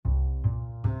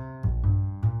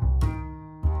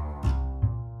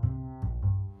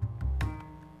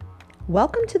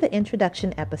Welcome to the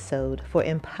introduction episode for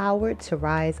Empowered to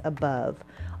Rise Above,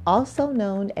 also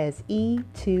known as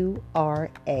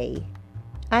E2RA.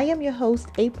 I am your host,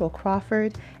 April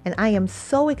Crawford, and I am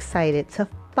so excited to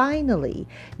finally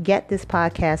get this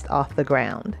podcast off the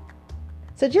ground.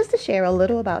 So just to share a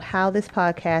little about how this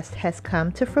podcast has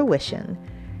come to fruition,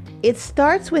 it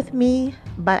starts with me,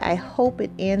 but I hope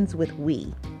it ends with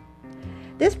we.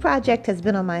 This project has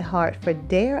been on my heart for,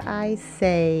 dare I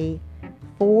say,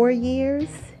 4 years?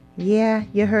 Yeah,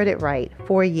 you heard it right,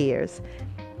 4 years.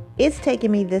 It's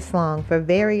taken me this long for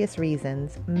various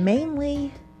reasons,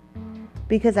 mainly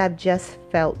because I've just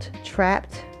felt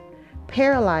trapped,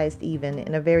 paralyzed even,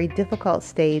 in a very difficult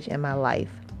stage in my life.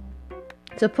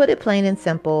 To put it plain and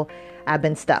simple, I've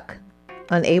been stuck,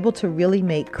 unable to really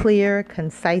make clear,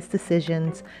 concise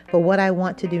decisions for what I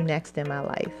want to do next in my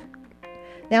life.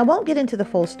 Now, I won't get into the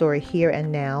full story here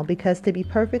and now because, to be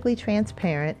perfectly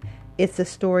transparent, it's a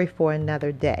story for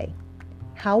another day.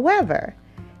 However,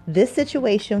 this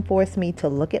situation forced me to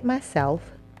look at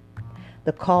myself,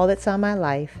 the call that's on my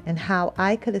life, and how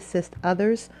I could assist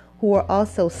others who are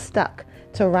also stuck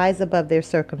to rise above their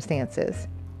circumstances,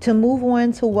 to move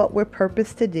on to what we're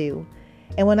purposed to do.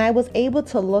 And when I was able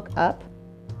to look up,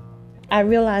 I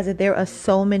realized that there are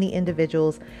so many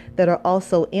individuals that are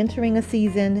also entering a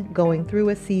season, going through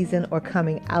a season, or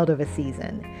coming out of a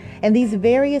season. And these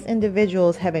various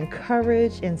individuals have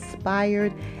encouraged,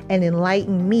 inspired, and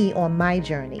enlightened me on my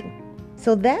journey.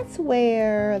 So that's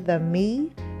where the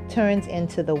me turns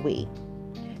into the we.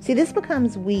 See, this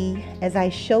becomes we as I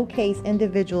showcase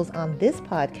individuals on this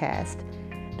podcast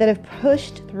that have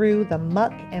pushed through the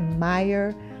muck and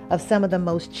mire of some of the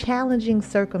most challenging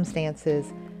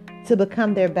circumstances to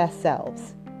become their best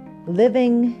selves,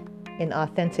 living an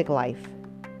authentic life.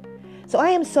 So I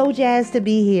am so jazzed to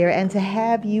be here and to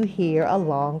have you here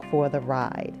along for the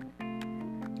ride.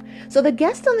 So the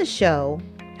guest on the show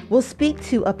will speak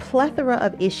to a plethora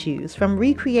of issues, from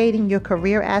recreating your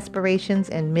career aspirations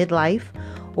in midlife,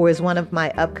 or as one of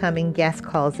my upcoming guests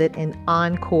calls it, an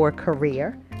encore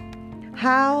career,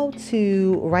 how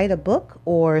to write a book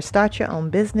or start your own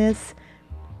business,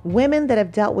 women that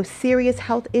have dealt with serious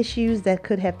health issues that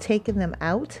could have taken them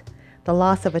out, the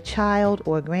loss of a child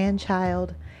or a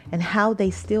grandchild, and how they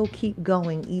still keep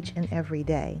going each and every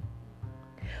day.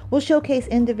 We'll showcase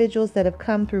individuals that have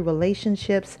come through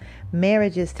relationships,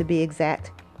 marriages to be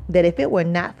exact, that if it were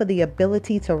not for the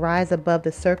ability to rise above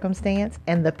the circumstance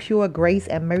and the pure grace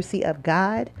and mercy of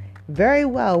God, very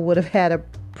well would have had a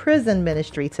prison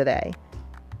ministry today.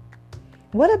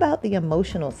 What about the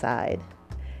emotional side?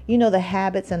 You know, the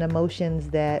habits and emotions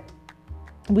that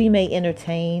we may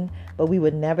entertain, but we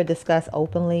would never discuss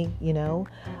openly,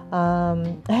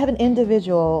 I have an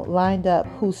individual lined up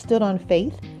who stood on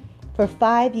faith for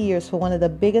 5 years for one of the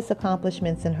biggest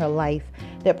accomplishments in her life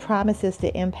that promises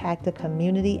to impact a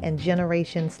community and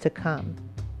generations to come.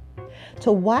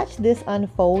 To watch this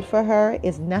unfold for her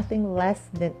is nothing less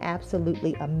than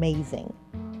absolutely amazing.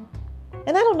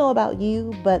 And I don't know about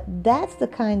you, but that's the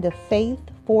kind of faith,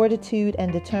 fortitude,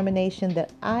 and determination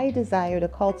that I desire to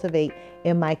cultivate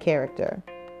in my character.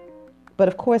 But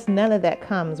of course, none of that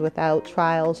comes without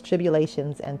trials,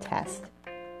 tribulations, and tests.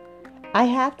 I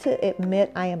have to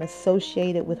admit I am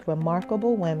associated with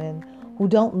remarkable women who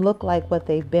don't look like what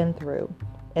they've been through,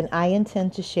 and I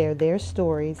intend to share their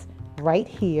stories right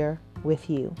here with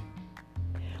you.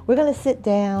 We're going to sit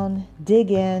down, dig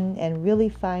in, and really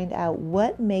find out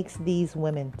what makes these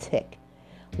women tick.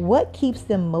 What keeps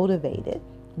them motivated?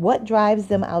 What drives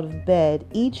them out of bed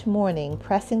each morning,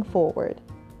 pressing forward?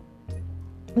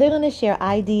 They're going to share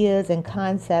ideas and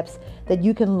concepts that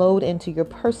you can load into your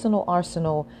personal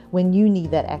arsenal when you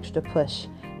need that extra push,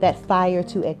 that fire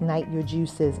to ignite your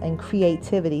juices, and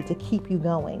creativity to keep you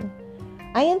going.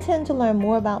 I intend to learn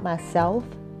more about myself,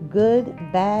 good,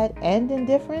 bad, and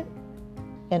indifferent,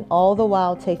 and all the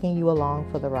while taking you along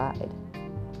for the ride.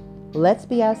 Let's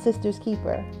be our sister's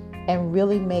keeper and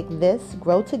really make this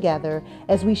grow together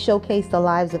as we showcase the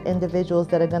lives of individuals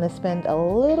that are going to spend a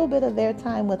little bit of their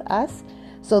time with us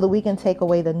so that we can take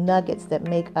away the nuggets that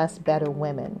make us better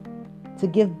women, to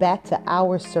give back to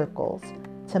our circles,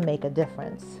 to make a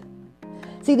difference.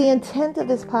 See, the intent of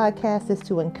this podcast is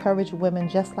to encourage women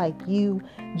just like you,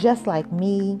 just like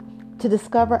me, to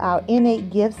discover our innate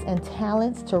gifts and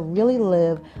talents to really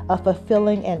live a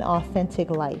fulfilling and authentic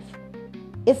life.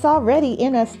 It's already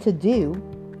in us to do.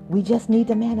 We just need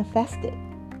to manifest it.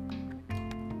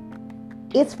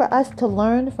 It's for us to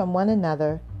learn from one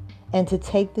another and to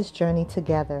take this journey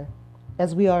together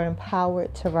as we are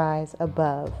empowered to rise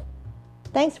above.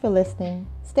 Thanks for listening.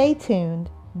 Stay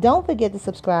tuned. Don't forget to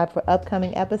subscribe for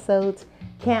upcoming episodes.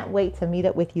 Can't wait to meet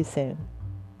up with you soon.